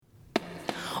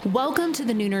Welcome to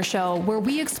The Nooner Show, where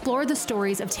we explore the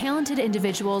stories of talented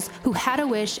individuals who had a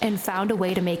wish and found a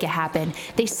way to make it happen.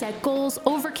 They set goals,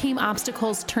 overcame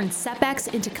obstacles, turned setbacks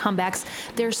into comebacks.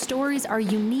 Their stories are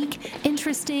unique,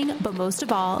 interesting, but most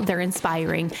of all, they're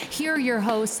inspiring. Here are your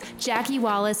hosts, Jackie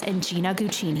Wallace and Gina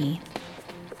Guccini.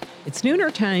 It's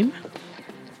Nooner time.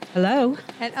 Hello.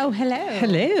 Oh, hello.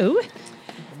 Hello.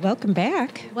 Welcome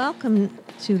back. Welcome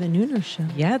to The Nooner Show.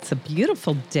 Yeah, it's a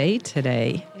beautiful day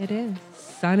today. It is.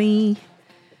 Sunny,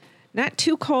 not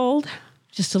too cold,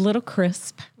 just a little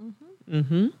crisp.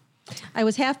 I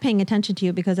was half paying attention to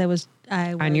you because I was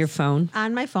On your phone?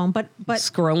 on my phone, but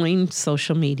Scrolling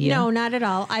social media. no, not at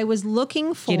all. I was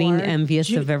looking for Getting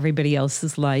envious of everybody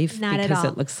else's life Not at because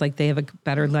all. it looks like they have a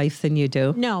better life than you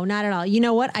do. No, not at all. You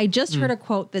know what? I just heard a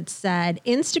quote that said,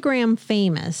 "Instagram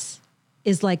famous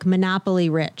is like Monopoly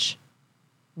rich."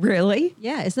 Really?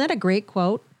 Yeah, isn't that a great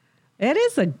quote? That's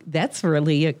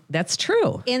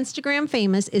true. Instagram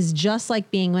famous is just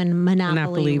like being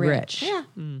Monopoly rich. Yeah.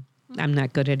 I'm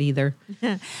not good at either.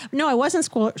 No, I wasn't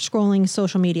scrolling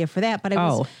social media for that, but I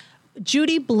was.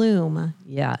 Judy Blume,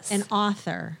 Yes. an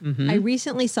author. I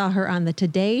recently saw her on the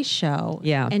Today Show.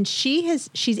 Yeah. And she's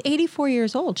 84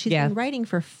 years old. She's Yeah. been writing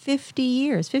for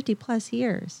 50 plus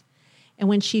years. And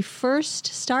when she first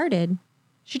started,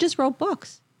 she just wrote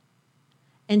books.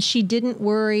 And she didn't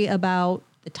worry about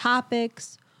the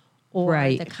topics or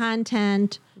Right. the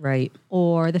content Right.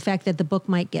 or the fact that the book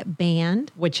might get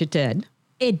banned. Which it did.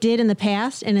 It did in the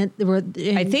past, and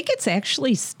I think it's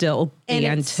actually still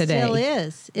banned today. Still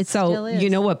is. It So still is. you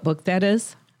know what book that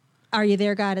is? Are You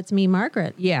There, God? It's Me,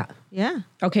 Margaret. Yeah. Yeah.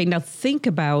 Okay, now think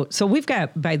about, so we've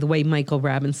got, by the way, Michael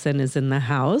Robinson is in the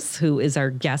house, who is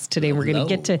our guest today. We're going to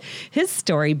get to his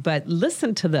story, but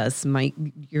listen to this, Mike.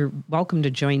 You're welcome to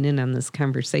join in on this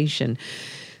conversation.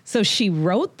 So she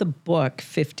wrote the book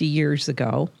 50 years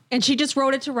ago. And she just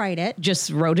wrote it to write it.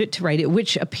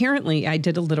 Which apparently I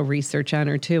did a little research on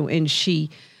her too. And she,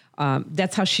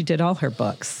 that's how she did all her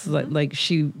books. Like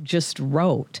she just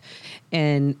wrote,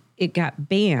 and it got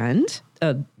banned.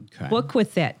 A book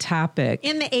with that topic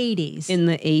In the 80s. in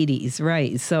the 80s,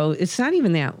 right? So it's not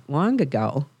even that long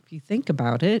ago if you think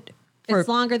about it. It's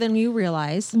longer than you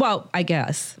realize. Well, I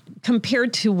guess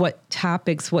compared to what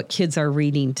kids are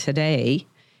reading today,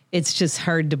 it's just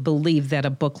hard to believe that a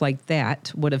book like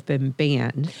that would have been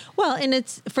banned. Well, and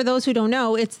it's, for those who don't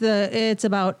know, it's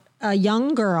about a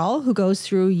young girl who goes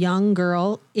through young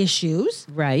girl issues.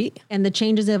 Right. And the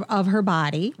changes of her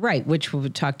body. Right, which we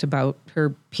talked about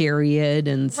her period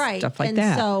and stuff like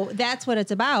that. So that's what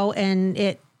it's about. And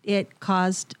it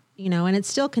caused, and it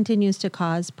still continues to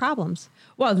cause problems.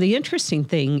 Well, the interesting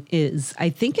thing is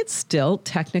I think it's still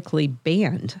technically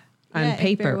banned on Yeah, it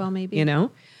paper. very well may be.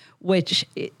 Which,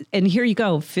 and here you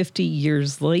go, 50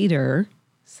 years later,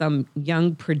 some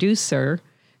young producer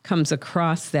comes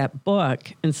across that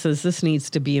book and says, this needs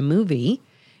to be a movie.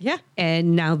 Yeah.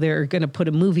 And now they're going to put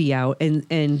a movie out. And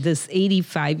this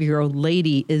 85-year-old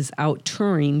lady is out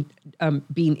touring,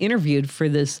 being interviewed for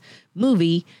this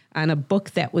movie on a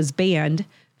book that was banned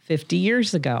 50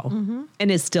 years ago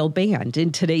and is still banned in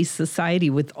today's society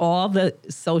with all the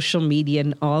social media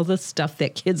and all the stuff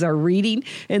that kids are reading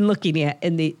and looking at.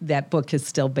 And that book is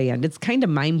still banned. It's kind of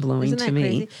mind-blowing to me.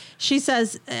 Crazy? She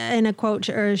says in a quote,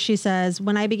 she says,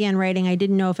 "When I began writing, I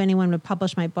didn't know if anyone would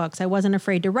publish my books. I wasn't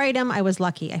afraid to write them. I was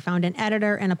lucky. I found an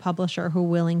editor and a publisher who were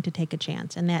willing to take a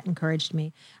chance, and that encouraged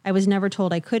me. I was never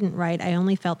told I couldn't write. I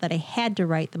only felt that I had to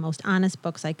write the most honest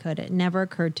books I could. It never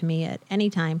occurred to me at any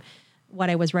time what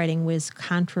I was writing was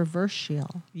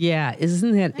controversial." Yeah,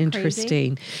 isn't that crazy?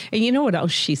 interesting? And you know what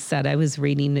else she said? I was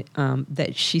reading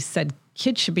that she said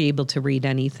kids should be able to read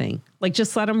anything. Like,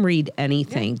 just let them read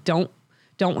anything. Yeah.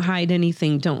 Don't hide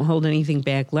anything. Don't hold anything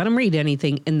back. Let them read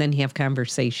anything and then have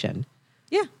conversation.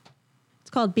 Yeah. It's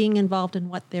called being involved in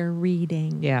what they're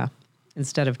reading. Yeah,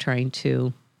 instead of trying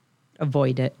to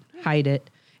avoid it, hide it.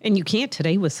 And you can't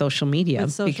today with social media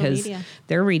because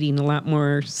they're reading a lot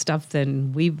more stuff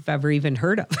than we've ever even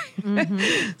heard of.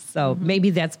 So maybe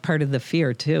that's part of the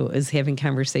fear too, is having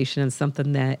conversation on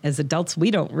something that as adults we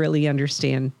don't really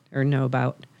understand or know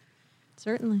about.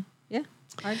 Certainly. Yeah.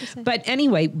 Hard to say. But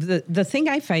anyway, the thing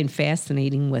I find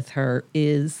fascinating with her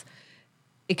is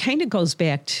it kind of goes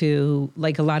back to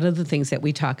like a lot of the things that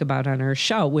we talk about on our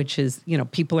show, which is,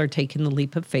 people are taking the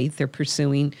leap of faith. They're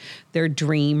pursuing their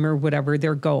dream or whatever,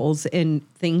 their goals, and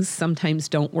things sometimes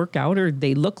don't work out or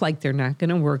they look like they're not going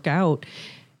to work out.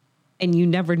 And you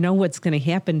never know what's going to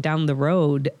happen down the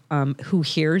road, who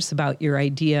hears about your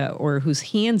idea or whose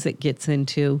hands it gets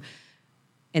into.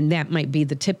 And that might be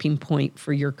the tipping point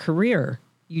for your career.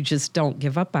 you just don't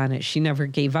give up on it. She never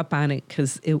gave up on it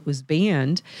because it was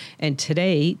banned. And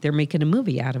today they're making a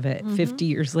movie out of it 50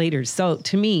 years later. So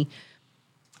to me,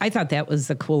 I thought that was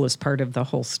the coolest part of the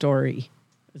whole story.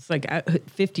 It's like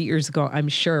 50 years ago, I'm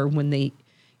sure when they,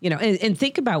 and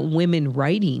think about women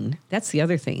writing. That's the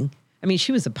other thing. I mean,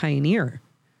 she was a pioneer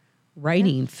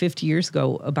writing 50 years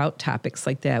ago about topics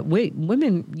like that. Wait,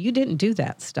 women, you didn't do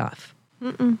that stuff.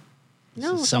 No.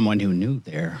 This is someone who knew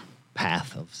their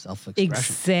path of self-expression.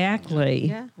 Exactly.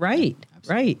 Yeah. Right.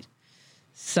 Absolutely. Right.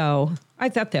 So I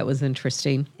thought that was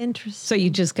interesting. Interesting. So you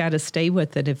just got to stay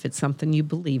with it if it's something you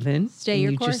believe in. Stay and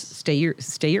your you course. Just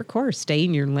stay your course. Stay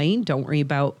in your lane. Don't worry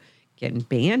about getting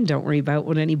banned. Don't worry about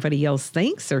what anybody else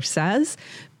thinks or says,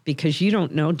 because you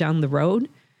don't know down the road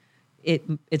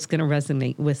it's going to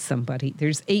resonate with somebody.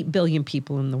 There's 8 billion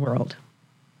people in the world.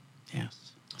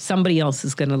 Yes. Somebody else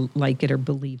is going to like it or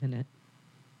believe in it,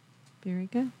 Very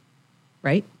good.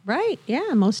 right? Right.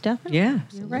 Yeah, most definitely. Yeah.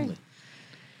 You're right.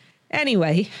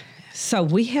 Anyway, so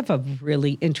we have a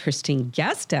really interesting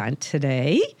guest on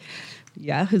today.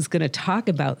 Yeah, who's going to talk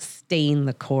about staying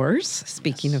the course.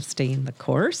 Speaking of staying the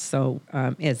course. So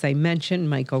as I mentioned,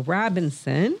 Michael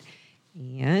Robinson.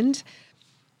 And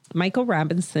Michael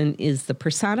Robinson is the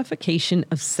personification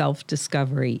of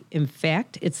self-discovery. In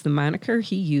fact, it's the moniker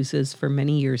he uses for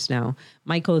many years now.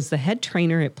 Michael is the head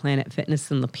trainer at Planet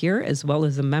Fitness in Lapeer, as well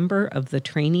as a member of the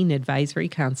Training Advisory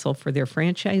Council for their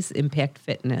franchise, Impact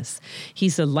Fitness.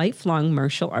 He's a lifelong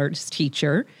martial arts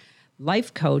teacher,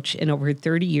 life coach, and over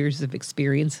 30 years of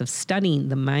experience of studying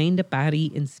the mind, body,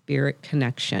 and spirit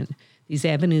connection. These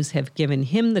avenues have given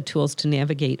him the tools to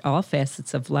navigate all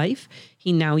facets of life.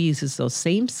 He now uses those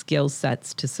same skill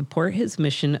sets to support his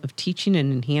mission of teaching and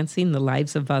enhancing the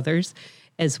lives of others,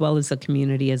 as well as the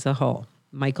community as a whole.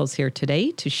 Michael's here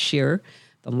today to share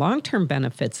the long-term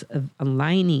benefits of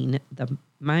aligning the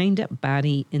mind,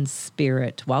 body, and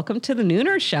spirit. Welcome to the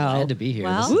Nooner Show. Glad to be here.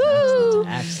 Well, This is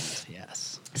excellent.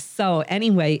 Yes. So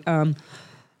anyway,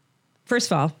 first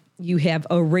of all, you have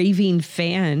a raving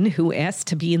fan who asked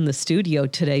to be in the studio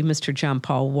today, Mr. John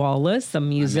Paul Wallace, a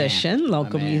musician,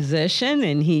 local musician,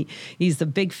 and he's a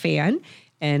big fan.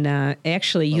 And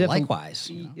actually, you have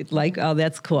likewise. oh,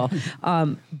 that's cool.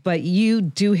 But you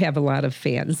do have a lot of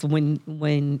fans.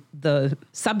 When the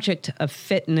subject of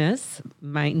fitness,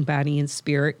 mind, body, and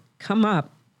spirit come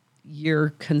up,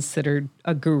 you're considered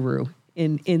a guru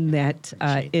in that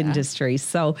industry.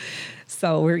 So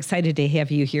we're excited to have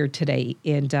you here today.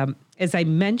 And as I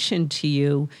mentioned to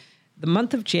you, the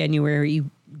month of January,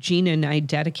 Gina and I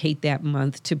dedicate that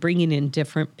month to bringing in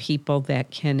different people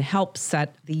that can help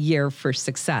set the year for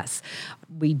success.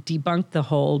 We debunk the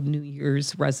whole New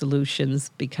Year's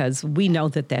resolutions because we know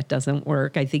that doesn't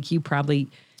work. I think you probably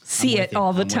see it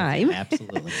all the time.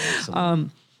 Absolutely.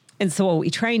 And so what we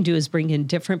try and do is bring in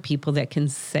different people that can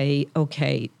say,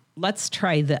 okay, let's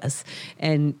try this,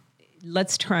 and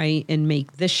let's try and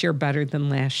make this year better than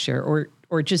last year,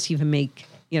 or just even make,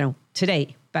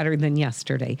 today better than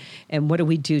yesterday. And what do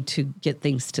we do to get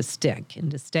things to stick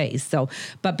and to stay? So,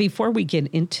 but before we get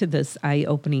into this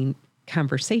eye-opening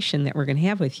conversation that we're going to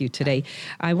have with you today,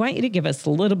 I want you to give us a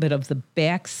little bit of the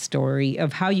backstory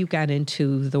of how you got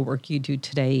into the work you do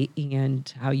today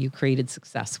and how you created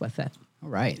success with it. All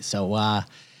right. So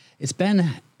it's been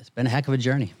a heck of a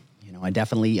journey. I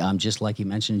definitely, just like you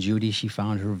mentioned, Judy, she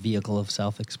found her vehicle of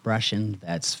self-expression.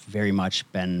 That's very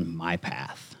much been my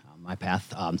path.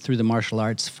 Through the martial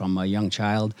arts from a young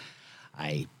child,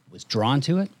 I was drawn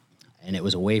to it, and it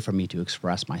was a way for me to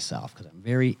express myself because I'm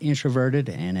very introverted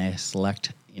in a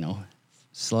select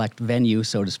venue,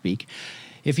 so to speak.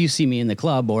 If you see me in the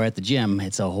club or at the gym,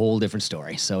 it's a whole different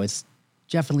story. So it's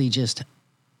definitely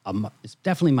it's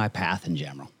definitely my path in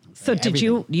general. So did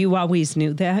you always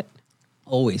knew that?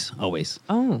 Always. Oh, Always,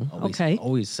 okay.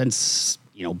 Always since,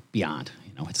 beyond.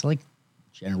 It's like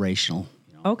generational,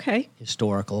 Okay.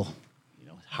 historical,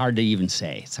 hard to even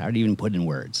say. It's hard to even put in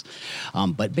words.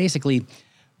 But basically,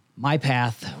 my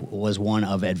path was one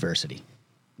of adversity.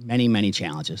 Many, many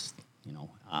challenges,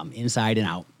 inside and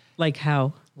out. Like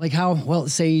how? Well,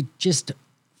 say just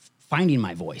finding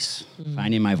my voice.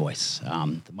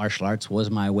 The martial arts was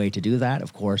my way to do that,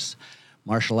 of course.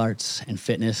 Martial arts and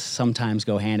fitness sometimes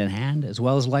go hand in hand, as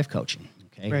well as life coaching.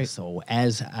 Okay, right. So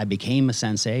as I became a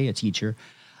sensei, a teacher,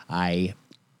 I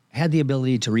had the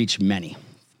ability to reach many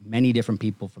different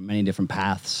people from many different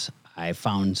paths. I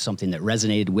found something that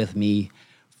resonated with me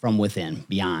from within,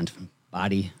 beyond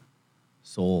body,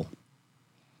 soul,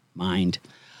 mind,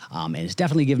 and it's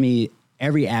definitely given me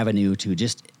every avenue to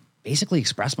just basically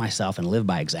express myself and live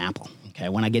by example. Okay,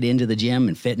 when I get into the gym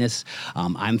and fitness,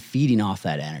 I'm feeding off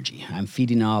that energy. I'm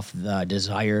feeding off the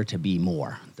desire to be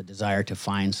more, the desire to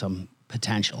find some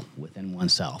potential within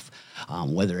oneself,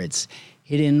 whether it's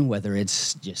hidden, whether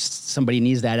it's just somebody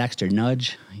needs that extra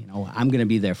nudge. I'm going to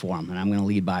be there for them, and I'm going to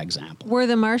lead by example. Were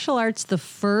the martial arts the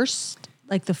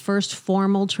first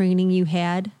formal training you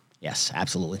had? Yes,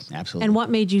 absolutely. And what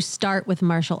made you start with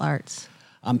martial arts?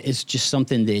 It's just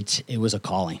something that it was a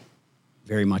calling.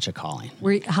 Very much a calling.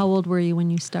 How old were you when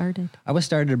you started? I was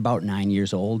started about 9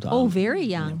 years old. Very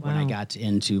young. When I got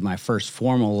into my first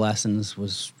formal lessons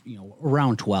was,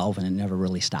 around 12, and it never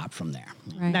really stopped from there.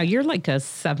 Right. Now you're like a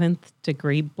 7th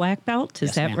degree black belt. Is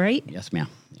Yes, that ma'am. right? Yes, ma'am.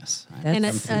 Yes. And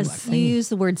you used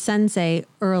the word sensei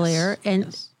earlier, and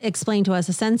yes. explain to us,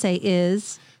 a sensei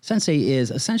is? Sensei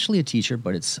is essentially a teacher,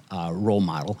 but it's a role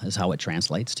model is how it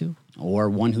translates to, or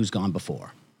one who's gone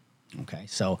before. Okay,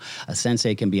 so a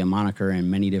sensei can be a moniker in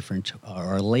many different,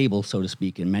 or a label, so to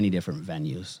speak, in many different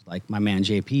venues. Like my man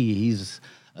JP, he's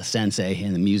a sensei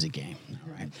in the music game.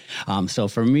 All right. So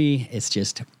for me, it's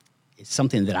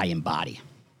something that I embody.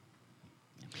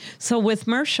 So with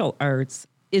martial arts,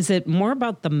 is it more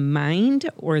about the mind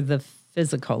or the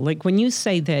physical? Like when you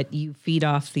say that you feed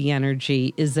off the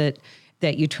energy, is it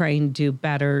that you try and do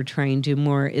better, try and do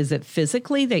more? Is it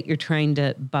physically that you're trying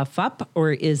to buff up,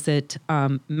 or is it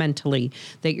mentally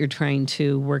that you're trying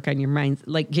to work on your mind,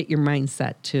 like get your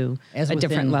mindset to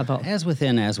different level? As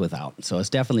within, as without. So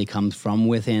it definitely comes from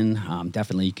within.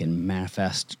 Definitely you can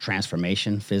manifest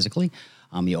transformation physically.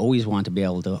 You always want to be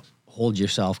able to hold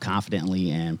yourself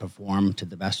confidently and perform to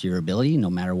the best of your ability,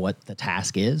 no matter what the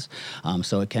task is.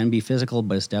 So it can be physical,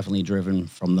 but it's definitely driven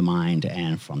from the mind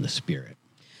and from the spirit.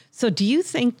 So do you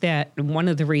think that one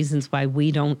of the reasons why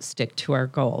we don't stick to our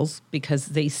goals, because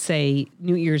they say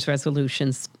New Year's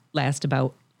resolutions last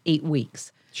about 8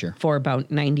 weeks Sure. for about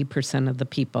 90% of the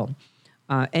people,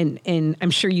 and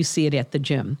I'm sure you see it at the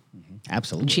gym.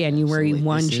 Absolutely. January Absolutely.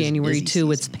 1, This is January busy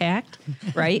 2, it's season. packed,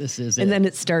 right? This is and it. then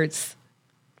it starts.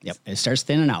 Yep, it starts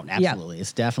thinning out. Absolutely.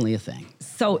 It's definitely a thing.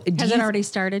 So Has it already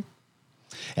started?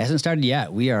 It hasn't started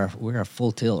yet. We're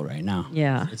full tilt right now.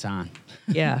 Yeah. It's on.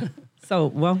 Yeah. So,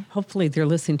 well, hopefully they're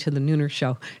listening to the Nooner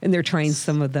Show and they're trying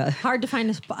some of the. Hard to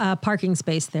find a parking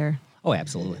space there. Oh,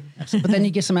 absolutely. But then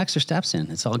you get some extra steps in.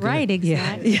 It's all good. Right,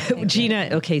 exactly. Yeah. Gina,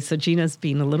 okay, so Gina's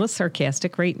being a little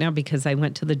sarcastic right now because I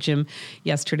went to the gym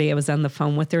yesterday. I was on the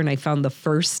phone with her and I found the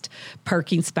first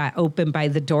parking spot open by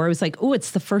the door. I was like, oh,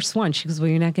 it's the first one. She goes, well,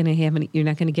 you're not going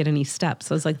to get any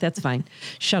steps. I was like, that's fine.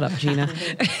 Shut up, Gina.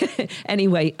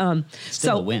 Anyway,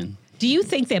 Still a win. Do you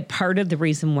think that part of the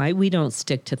reason why we don't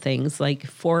stick to things, like,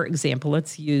 for example,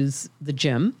 let's use the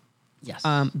gym, Yes.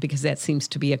 because that seems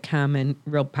to be a common,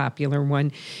 real popular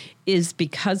one, is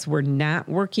because we're not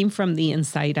working from the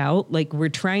inside out. Like we're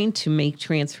trying to make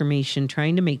transformation,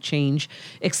 trying to make change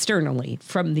externally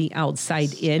from the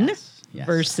outside in Yes.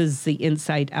 versus the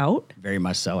inside out. Very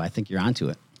much so. I think you're onto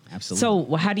it. Absolutely.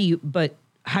 So how do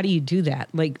you do that?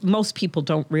 Like most people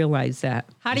don't realize that.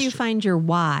 How do you find your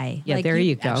why? Yeah, Like there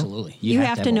you go. Absolutely. You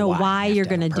have to a know why. why You you're have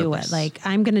to going to have a do it. purpose. Like,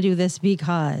 I'm going to do this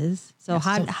because. So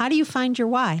how do you find your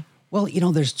why? Well,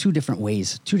 there's two different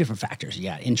ways, two different factors. You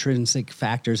got intrinsic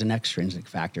factors and extrinsic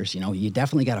factors. You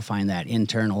definitely got to find that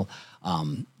internal,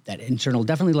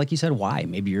 definitely, like you said, why.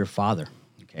 Maybe you're a father,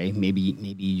 okay? Maybe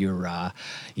you're, a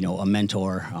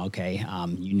mentor, okay?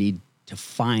 You need to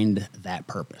find that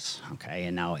purpose, okay?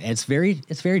 And now it's very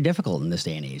difficult in this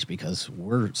day and age because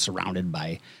we're surrounded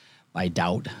by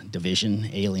doubt, division,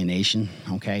 alienation,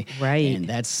 okay? Right. And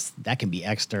that can be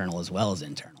external as well as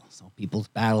internal. So people's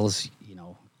battles,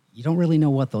 you don't really know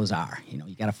what those are.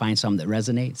 You got to find something that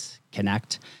resonates,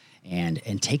 connect, and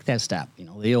take that step.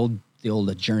 The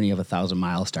old journey of 1,000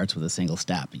 miles starts with a single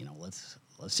step.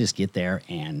 Let's just get there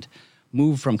and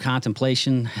move from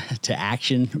contemplation to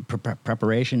action,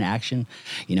 preparation, action.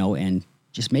 And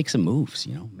just make some moves.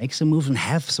 Make some moves and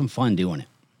have some fun doing it.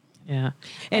 Yeah.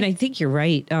 And I think you're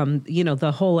right.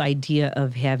 The whole idea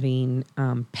of having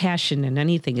passion in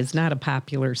anything is not a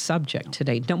popular subject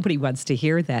today. Nobody wants to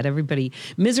hear that.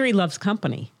 Misery loves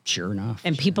company. Sure enough.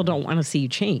 And people don't want to see you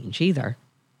change either.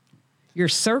 Your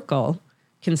circle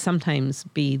can sometimes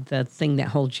be the thing that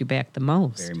holds you back the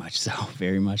most. Very much so.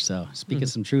 Very much so. Speaking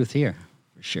some truth here,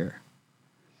 for sure.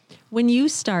 When you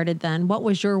started then, what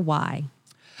was your why?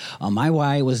 My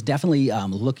why was definitely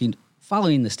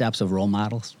following the steps of role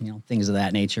models, things of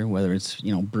that nature, whether it's,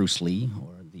 Bruce Lee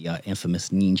or the infamous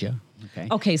ninja.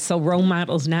 Okay, so role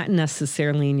models not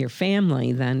necessarily in your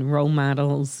family, then role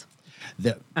models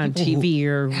on TV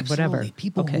or whatever.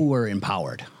 People who were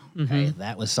empowered. Okay,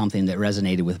 that was something that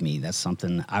resonated with me. That's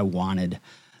something I wanted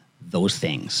those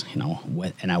things,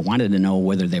 and I wanted to know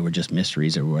whether they were just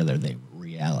mysteries or whether they were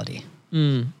reality.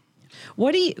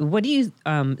 What do you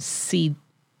see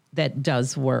that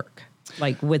does work?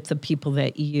 Like with the people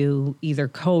that you either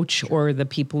coach or the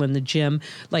people in the gym,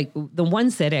 like the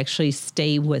ones that actually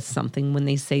stay with something when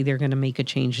they say they're going to make a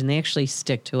change and they actually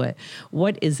stick to it.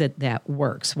 What is it that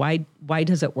works? Why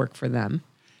does it work for them?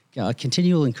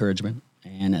 Continual encouragement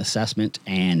and assessment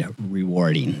and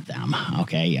rewarding them.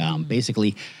 Okay.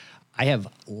 Basically, I have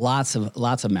lots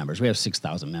of members. We have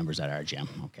 6,000 members at our gym.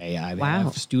 Okay. I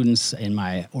have students in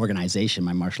my organization,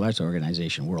 my martial arts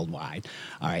organization worldwide.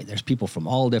 All right. There's people from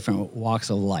all different walks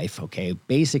of life. Okay.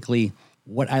 Basically,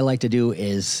 what I like to do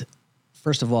is,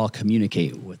 first of all,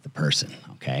 communicate with the person.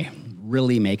 Okay.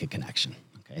 Really make a connection.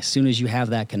 Okay. As soon as you have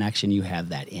that connection, you have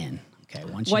that in. Okay.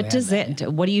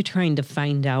 What are you trying to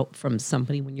find out from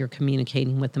somebody when you're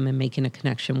communicating with them and making a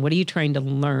connection? What are you trying to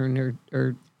learn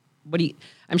or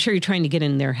I'm sure you're trying to get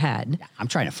in their head. Yeah, I'm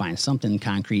trying to find something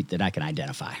concrete that I can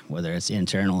identify, whether it's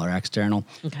internal or external.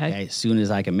 Okay. As soon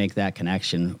as I can make that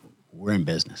connection, we're in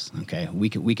business. Okay. We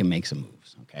can make some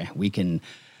moves. Okay. We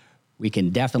can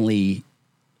definitely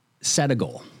set a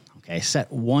goal. Okay.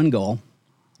 Set one goal,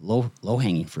 low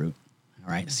hanging fruit.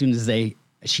 All right. As soon as they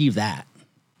achieve that,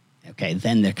 okay,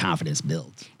 then their confidence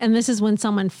builds. And this is when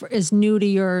someone is new to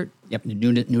your... Yep,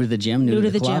 new to the gym, new to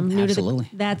the club. Absolutely.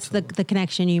 That's the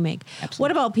connection you make. Absolutely.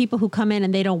 What about people who come in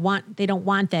and they don't want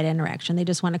that interaction? They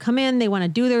just want to come in, they want to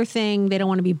do their thing, they don't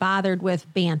want to be bothered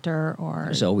with banter or...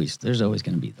 There's always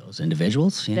going to be those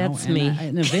individuals. That's me.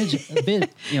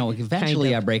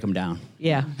 Eventually I break them down.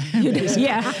 Yeah.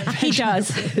 Yeah, he does.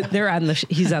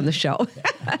 He's on the show.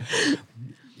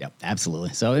 Yep,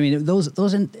 absolutely. So, I mean,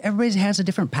 everybody has a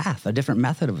different path, a different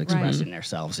method of expressing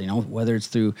themselves, whether it's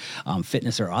through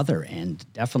fitness or other. And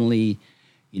definitely,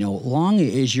 long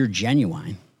as you're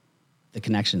genuine, the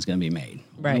connection is going to be made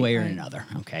one way or another.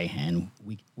 Okay. And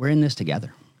we're in this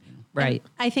together. Right.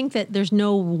 I think that there's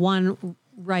no one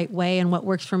right way, and what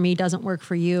works for me doesn't work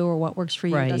for you, or what works for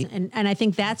you doesn't. And I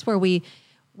think that's where we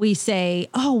say,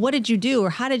 oh, what did you do? Or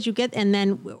how did you get? And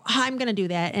then I'm going to do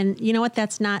that. And you know what?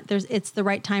 That's not, it's the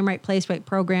right time, right place, right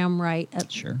program, right.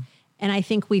 Sure. And I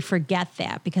think we forget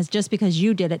that, because just because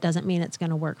you did it doesn't mean it's going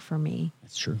to work for me.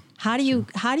 That's true. How do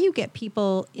you get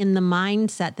people in the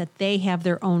mindset that they have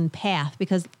their own path?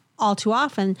 Because all too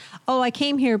often, I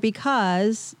came here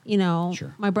because,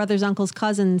 my brother's uncle's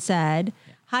cousin said,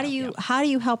 how do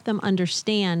you help them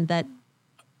understand that?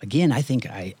 Again, I think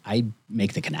I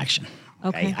make the connection.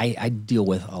 Okay. I deal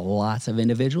with lots of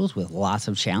individuals with lots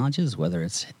of challenges, whether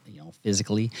it's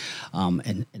physically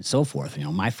and so forth.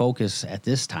 My focus at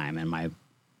this time and my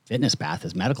fitness path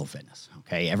is medical fitness.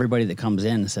 Okay, everybody that comes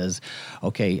in says,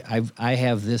 okay, I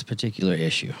have this particular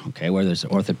issue. Okay, whether it's an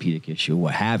orthopedic issue,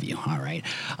 what have you. All right,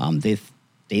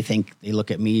 they think, they look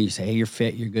at me, say, hey, you're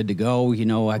fit, you're good to go.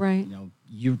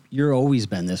 You're always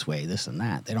been this way, this and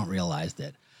that. They don't realize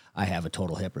that I have a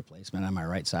total hip replacement on my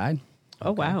right side.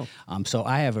 Oh, wow. So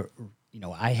I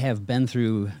have been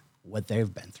through what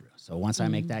they've been through. So once I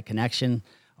make that connection,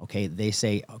 okay, they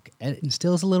say, okay, it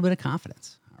instills a little bit of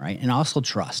confidence, all right? And also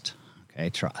trust,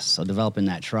 okay, trust. So developing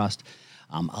that trust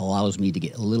allows me to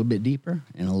get a little bit deeper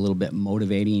and a little bit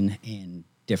motivating in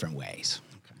different ways.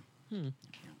 Okay.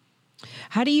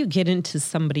 How do you get into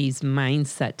somebody's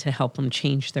mindset to help them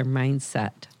change their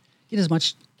mindset? Get as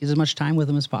much time with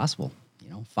them as possible.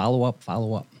 Follow up.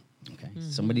 Okay.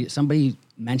 Mm-hmm. Somebody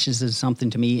mentions something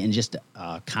to me in just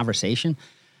a conversation.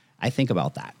 I think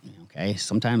about that. Okay.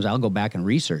 Sometimes I'll go back and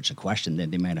research a question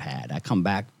that they might have had. I come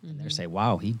back and they say,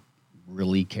 wow, he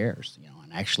really cares.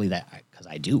 And actually because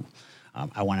I do.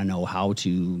 I want to know how to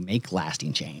make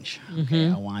lasting change. Okay.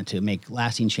 I want to make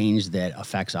lasting change that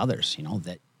affects others,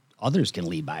 that others can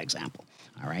lead by example.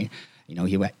 All right.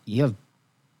 You have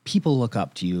people look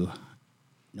up to you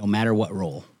no matter what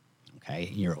role.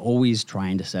 Okay, you're always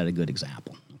trying to set a good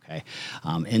example. Okay,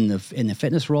 in the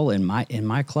fitness role in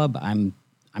my club, I'm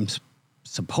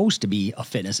supposed to be a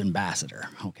fitness ambassador.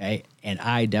 Okay, and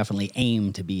I definitely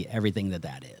aim to be everything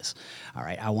that is. All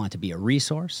right, I want to be a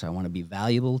resource. I want to be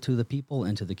valuable to the people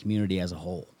and to the community as a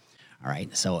whole. All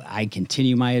right, so I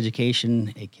continue my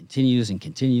education. It continues and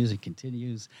continues and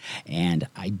continues, and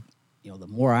the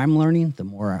more I'm learning, the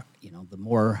more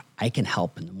I can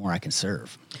help and the more I can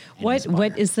serve.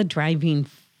 What is the driving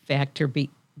factor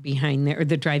behind there, or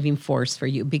the driving force for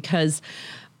you? Because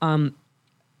I'm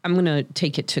going to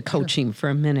take it to coaching for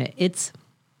a minute. It's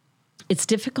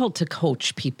difficult to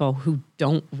coach people who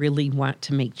don't really want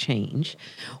to make change,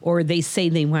 or they say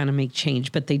they want to make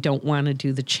change, but they don't want to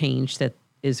do the change that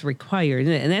is required,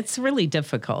 and that's really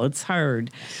difficult. It's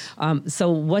hard.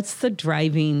 So what's the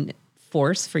driving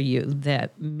force for you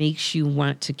that makes you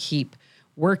want to keep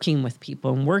working with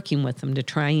people and working with them to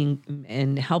try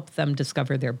and help them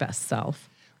discover their best self?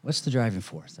 What's the driving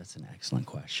force? That's an excellent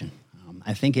question.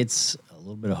 I think it's a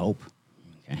little bit of hope,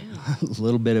 okay? A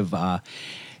little bit of, a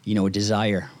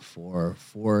desire for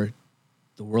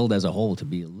the world as a whole to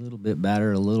be a little bit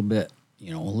better, a little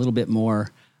bit more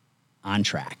on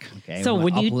track. Okay. So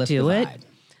when you do it,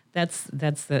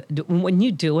 when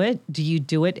you do it, do you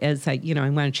do it as I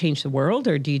want to change the world,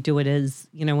 or do you do it as,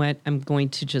 you know what, I'm going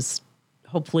to just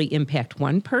hopefully impact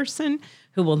one person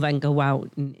who will then go out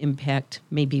and impact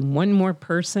maybe one more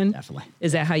person? Definitely.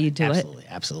 Is that how you do it?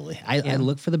 Absolutely. I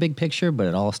look for the big picture, but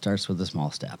it all starts with the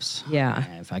small steps. Yeah.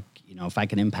 And if I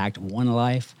can impact one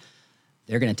life,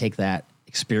 they're going to take that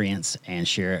experience and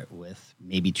share it with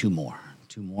maybe two more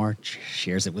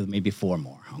shares it with maybe four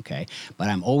more. Okay. But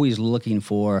I'm always looking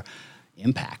for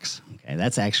impacts. Okay.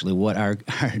 That's actually what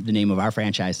the name of our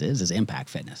franchise is Impact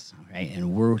Fitness. Okay.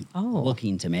 And we're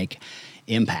looking to make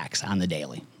impacts on the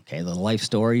daily. Okay. The life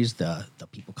stories, the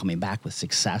people coming back with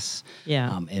success.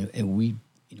 Yeah. And we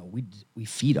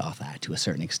feed off that to a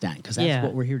certain extent, because that's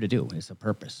what we're here to do. It's a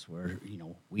purpose.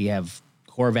 We have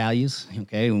core values,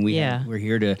 okay, and we're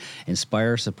here to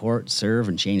inspire, support, serve,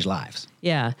 and change lives.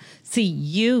 Yeah. See,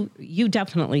 you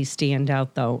definitely stand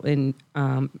out, though, and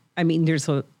there's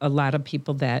a lot of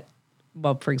people that,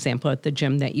 well, for example, at the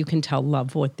gym that you can tell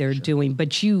love what they're doing,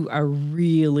 but you are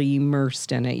really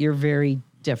immersed in it. You're very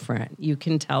different. You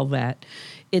can tell that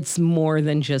it's more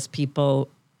than just people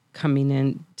coming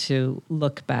in to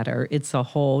look better. It's a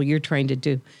whole. You're trying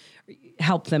to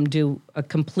help them do a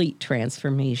complete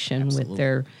transformation with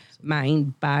their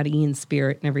mind, body, and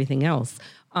spirit and everything else.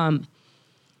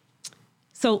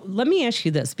 So let me ask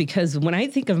you this, because when I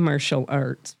think of martial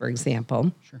arts, for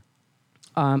example,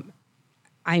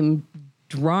 I'm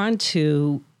drawn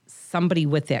to somebody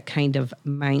with that kind of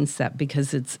mindset,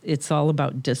 because it's all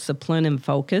about discipline and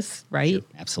focus, right? Sure.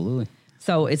 Absolutely.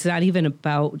 So it's not even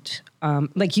about,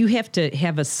 you have to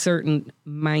have a certain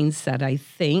mindset, I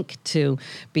think, to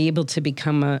be able to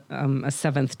become a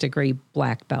 7th degree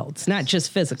black belt. It's not just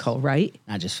physical, right?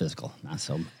 Not just physical. It's not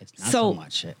so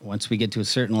much. Once we get to a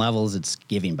certain levels, it's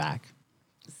giving back.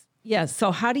 Yeah.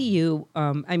 So how do you,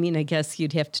 I guess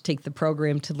you'd have to take the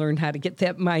program to learn how to get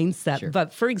that mindset. Sure.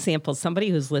 But for example, somebody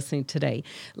who's listening today,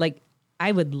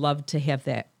 I would love to have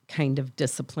that kind of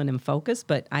discipline and focus,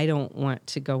 but I don't want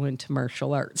to go into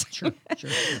martial arts. Sure.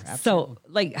 So,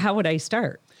 how would I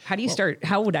start? How do you start?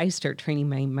 How would I start training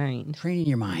my mind? Training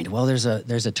your mind. Well, there's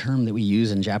a term that we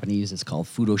use in Japanese. It's called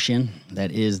Fudoshin.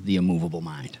 That is the immovable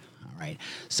mind. All right.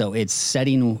 So it's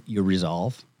setting your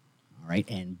resolve. All right,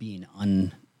 and being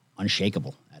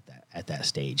unshakable at that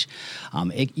stage.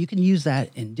 You can use that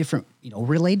in different,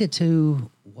 related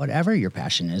to whatever your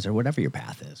passion is or whatever your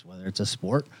path is, whether it's a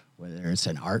sport, whether it's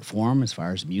an art form as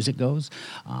far as music goes,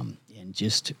 and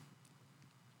just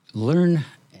learn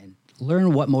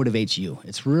what motivates you.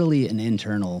 It's really an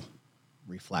internal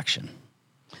reflection.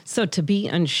 So to be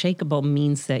unshakable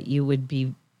means that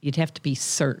you'd have to be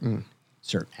certain.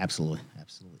 Certain, absolutely.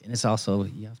 And it's also,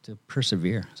 you have to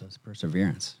persevere. So it's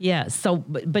perseverance. Yeah. So,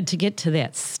 but to get to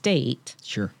that state,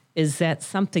 sure, is that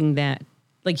something that,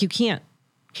 you can't?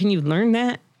 Can you learn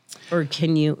that, or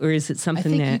is it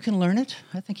something that you can learn it?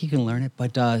 I think you can learn it,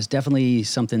 but it's definitely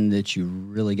something that you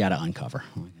really got to uncover.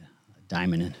 Like a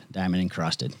diamond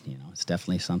encrusted. It's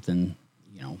definitely something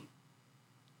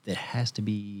that has to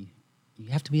be. You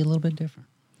have to be a little bit different.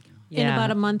 In about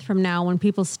a month from now, when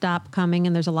people stop coming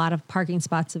and there's a lot of parking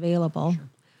spots available,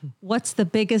 what's the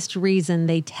biggest reason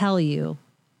they tell you?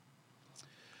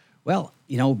 Well,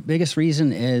 biggest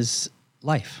reason is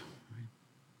life. Right?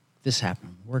 This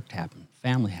happened, work happened,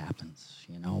 family happens.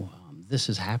 This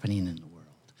is happening in the world.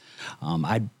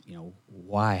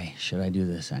 Why should I do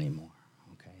this anymore?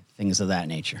 Okay, things of that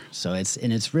nature. So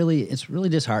it's really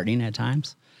disheartening at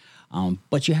times,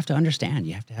 but you have to understand.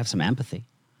 You have to have some empathy.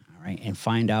 Right, and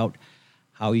find out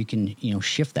how you can,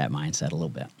 shift that mindset a little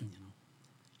bit.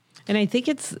 And I think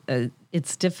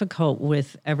it's difficult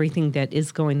with everything that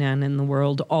is going on in the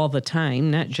world all the time,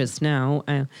 not just now.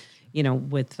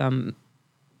 With the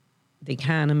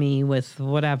economy, with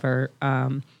whatever.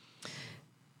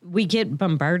 We get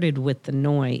bombarded with the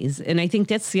noise, and I think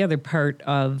that's the other part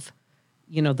of,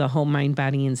 the whole mind,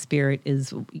 body, and spirit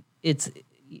is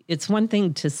it's one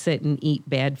thing to sit and eat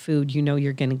bad food.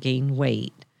 You're going to gain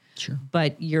weight. Sure.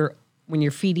 But when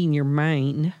you're feeding your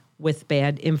mind with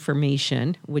bad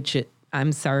information,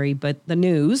 I'm sorry, but the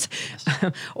news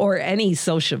or any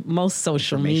most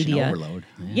social media overload.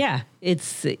 Yeah,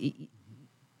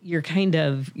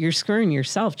 you're screwing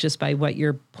yourself just by what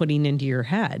you're putting into your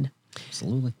head.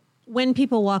 Absolutely. When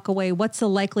people walk away, what's the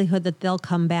likelihood that they'll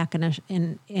come back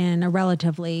in a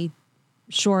relatively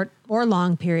short or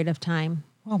long period of time?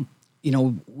 Well,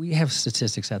 we have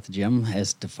statistics at the gym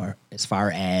as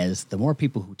far as the more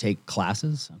people who take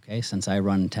classes, okay, since I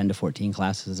run 10 to 14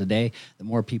 classes a day, the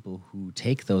more people who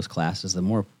take those classes, the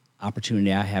more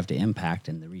opportunity I have to impact,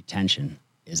 and the retention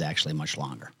is actually much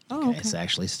longer. Okay. It's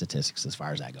actually statistics as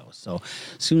far as that goes. So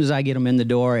as soon as I get them in the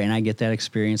door and I get that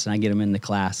experience and I get them in the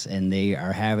class and they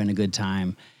are having a good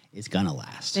time, it's going to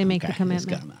last. They make the commitment. It's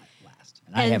going to last.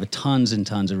 And I have tons and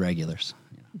tons of regulars.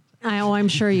 I'm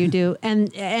sure you do.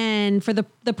 And for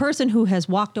the person who has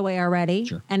walked away already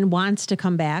and wants to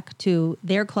come back to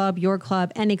their club, your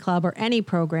club, any club or any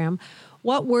program,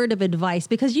 what word of advice?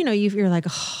 Because, you're like,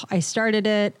 oh, I started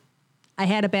it. I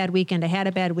had a bad weekend. I had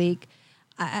a bad week.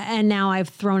 And now I've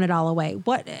thrown it all away.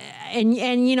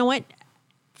 And you know what?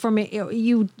 For me,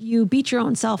 you beat your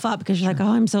own self up because you're like,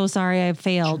 oh, I'm so sorry I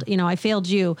failed. I failed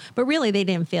you. But really, they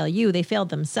didn't fail you. They failed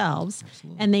themselves.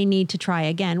 Absolutely. And they need to try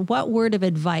again. What word of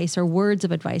advice or words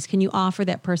of advice can you offer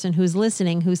that person who's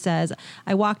listening who says,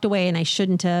 I walked away and I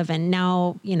shouldn't have. And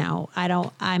now,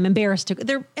 I'm embarrassed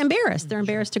they're embarrassed. They're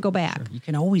embarrassed to go back. Sure. You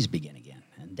can always begin again.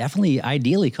 And definitely,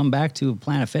 ideally, come back to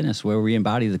Planet Fitness where we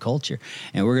embody the culture.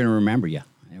 And we're going to remember you.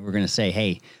 And we're going to say,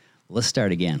 hey, let's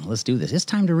start again. Let's do this. It's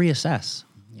time to reassess.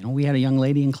 We had a young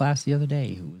lady in class the other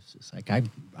day who was just like,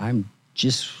 I'm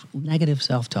just negative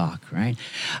self-talk, right?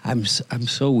 I'm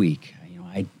so weak.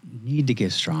 I need to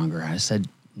get stronger. I said,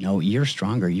 no, you're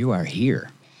stronger. You are here.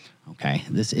 Okay.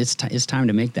 It's time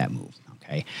to make that move.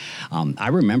 Okay. I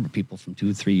remember people from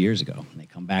 2 or 3 years ago. They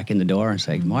come back in the door and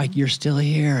say, Mike, you're still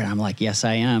here. And I'm like, yes,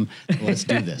 I am. Let's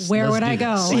do this. Where would I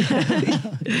go?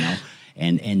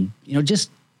 And just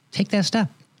take that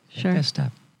step. Take that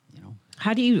step.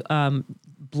 How do you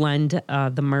blend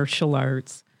the martial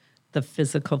arts, the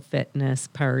physical fitness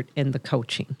part, and the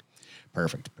coaching?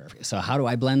 Perfect. So how do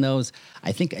I blend those?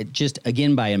 I think just,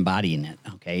 again, by embodying it,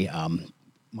 okay?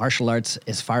 Martial arts,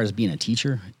 as far as being a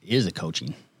teacher, is a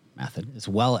coaching method as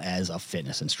well as a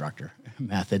fitness instructor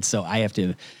method. So I have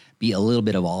to be a little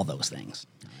bit of all those things.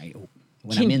 All right?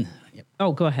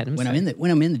 Go ahead. When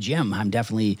I'm in the gym, I'm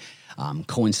definitely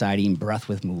coinciding breath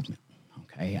with movement.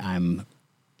 Okay, I'm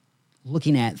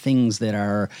looking at things that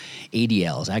are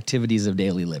ADLs, activities of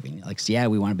daily living. Like,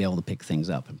 we want to be able to pick things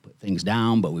up and put things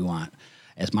down, but we want,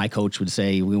 as my coach would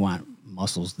say, we want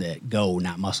muscles that go,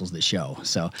 not muscles that show.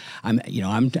 So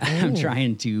I'm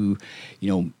trying to,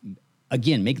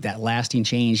 again, make that lasting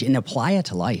change and apply it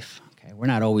to life. Okay, we're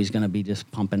not always going to be just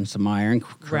pumping some iron,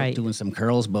 doing some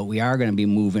curls, but we are going to be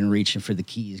moving, reaching for the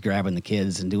keys, grabbing the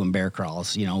kids, and doing bear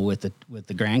crawls, with the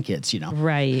grandkids,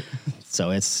 Right.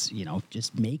 So it's,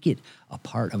 just make it a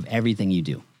part of everything you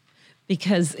do.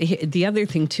 Because the other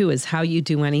thing too is how you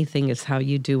do anything is how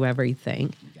you do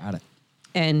everything. You got it.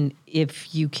 And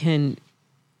if you can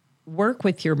work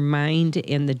with your mind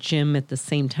and the gym at the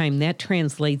same time, that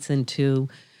translates into,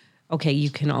 okay, you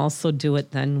can also do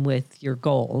it then with your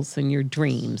goals and your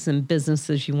dreams and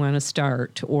businesses you want to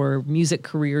start or music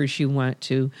careers you want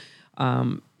to,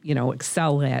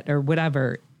 excel at or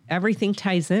whatever. Everything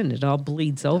ties in. It all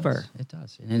bleeds over. It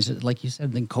does. And it's, like you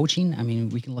said, then coaching,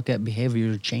 we can look at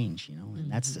behavioral change, and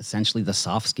that's essentially the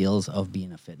soft skills of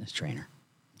being a fitness trainer.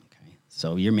 Okay.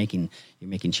 So you're making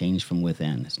change from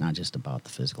within. It's not just about the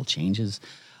physical changes.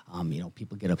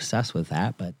 People get obsessed with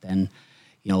that, but then,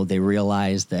 they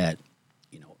realize that,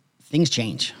 things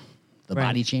change. The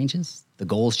body changes, the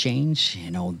goals change,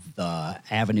 the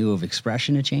avenue of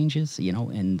expression it changes,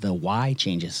 and the why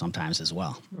changes sometimes as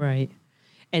well. Right.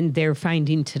 And they're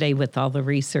finding today with all the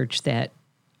research that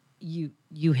you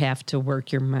have to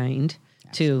work your mind.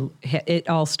 Absolutely. It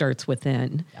all starts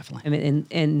within. Definitely.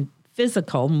 And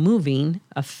physical moving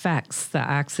affects the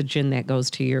oxygen that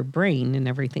goes to your brain and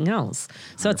everything else.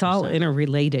 So 100%. It's all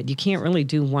interrelated. You can't really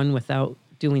do one without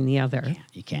doing the other.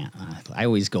 You can't. I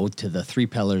always go to the 3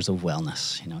 pillars of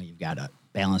wellness. You've got a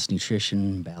balanced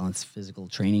nutrition, balanced physical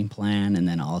training plan, and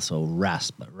then also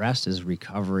rest. But rest is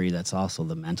recovery. That's also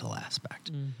the mental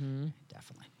aspect. Mm-hmm.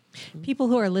 Definitely. People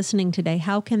who are listening today,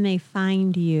 how can they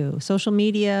find you? Social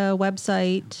media,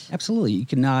 website? Absolutely. You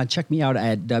can check me out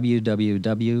at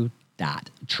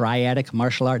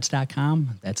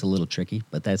www.triadicmartialarts.com. That's a little tricky,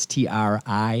 but that's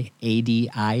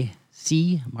TRIADIC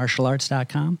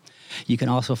martialarts.com. You can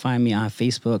also find me on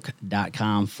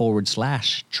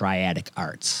facebook.com/triadic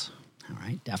arts. All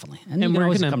right, definitely. you And can we're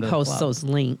always going come to the post club. those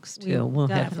links too. We'll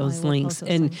have definitely those will links. post those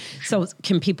And links. so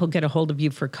can people get a hold of you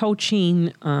for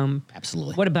coaching?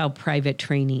 Absolutely. What about private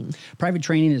training? Private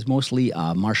training is mostly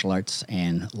martial arts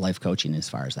and life coaching as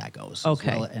far as that goes. as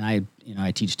Okay. well. And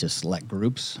I teach to select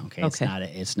groups. Okay.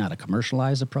 Okay. It's not a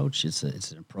commercialized approach. It's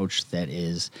an approach that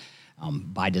is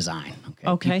by design. Okay.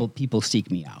 Okay. People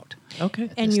seek me out. Okay.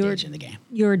 At And this your stage in the game.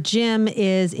 your gym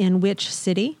is in which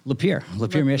city? Lapeer,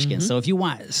 Michigan. So if you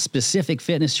want specific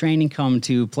fitness training, come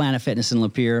to Planet Fitness in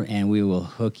Lapeer and we will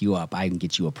hook you up. I can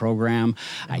get you a program.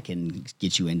 I can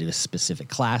get you into specific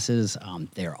classes.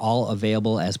 They're all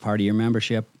available as part of your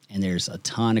membership, and there's a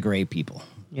ton of great people.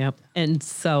 Yep. And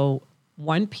so,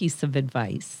 one piece of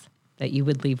advice that you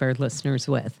would leave our listeners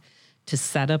with to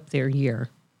set up their year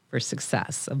for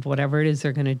success of whatever it is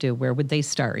they're going to do, where would they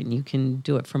start? And you can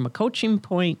do it from a coaching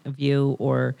point of view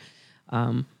or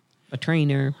a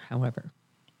trainer, however.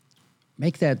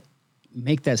 Make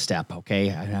that step,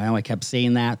 okay? I know I kept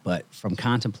saying that, but from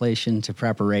contemplation to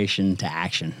preparation to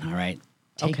action, all right?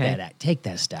 Take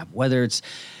that step. Whether it's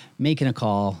making a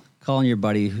call, calling your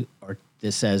buddy or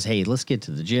that says, "Hey, let's get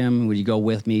to the gym. Would you go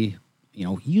with me?"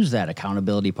 Use that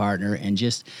accountability partner and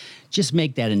just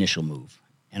make that initial move.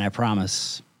 And I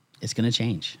promise it's going to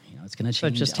change. It's going to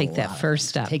change. So just take that first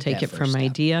step. Take that it first from step.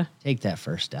 idea. Take that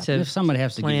first step. to And if somebody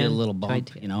has to give you a plan little to bump,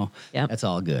 idea. Yep. that's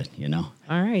all good,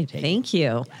 All right. Thank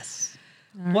you. Yes.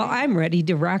 Well, I'm ready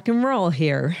to rock and roll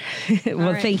here.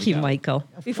 Well, right. thank you, Michael.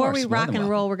 Before course, we more rock than and welcome.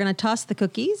 roll, we're going to toss the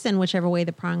cookies, and whichever way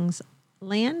the prongs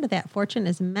land, that fortune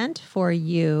is meant for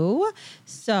you.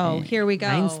 So here we go.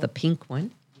 Mine's the pink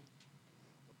one.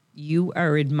 You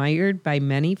are admired by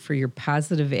many for your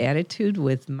positive attitude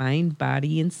with mind,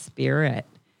 body, and spirit.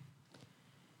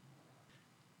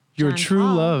 Your John true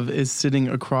Paul. love is sitting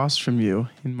across from you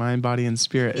in mind, body, and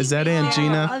spirit. Is that Aunt Oh,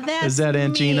 Gina? that's Is that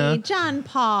Aunt me, Gina? John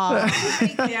Paul. No,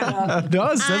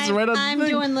 that's right on I'm the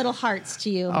thing. doing little hearts to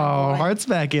you. my Oh, boy. heart's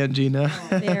back, Aunt Gina.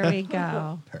 There we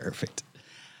go. Perfect.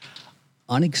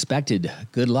 Unexpected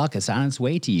good luck is on its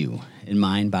way to you in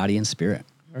mind, body, and spirit.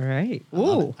 All right.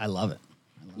 I love it.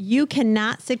 You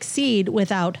cannot succeed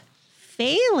without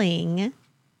failing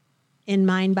in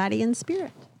mind, body, and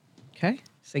spirit. Okay.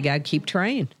 So you got to keep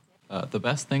trying. The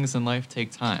best things in life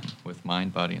take time with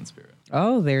mind, body, and spirit.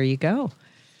 Oh, there you go.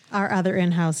 Our other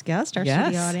in-house guest, our Yes.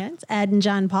 studio audience, Ed and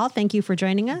John Paul, thank you for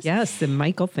joining us. Yes. And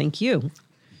Michael, thank you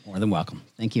More than welcome.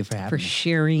 Thank you for having for me.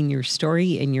 sharing your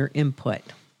story and your input.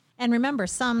 And remember,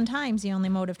 sometimes the only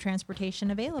mode of transportation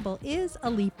available is a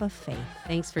leap of faith.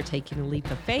 Thanks for taking a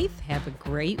leap of faith. Have a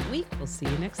great week. We'll see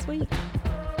you next week.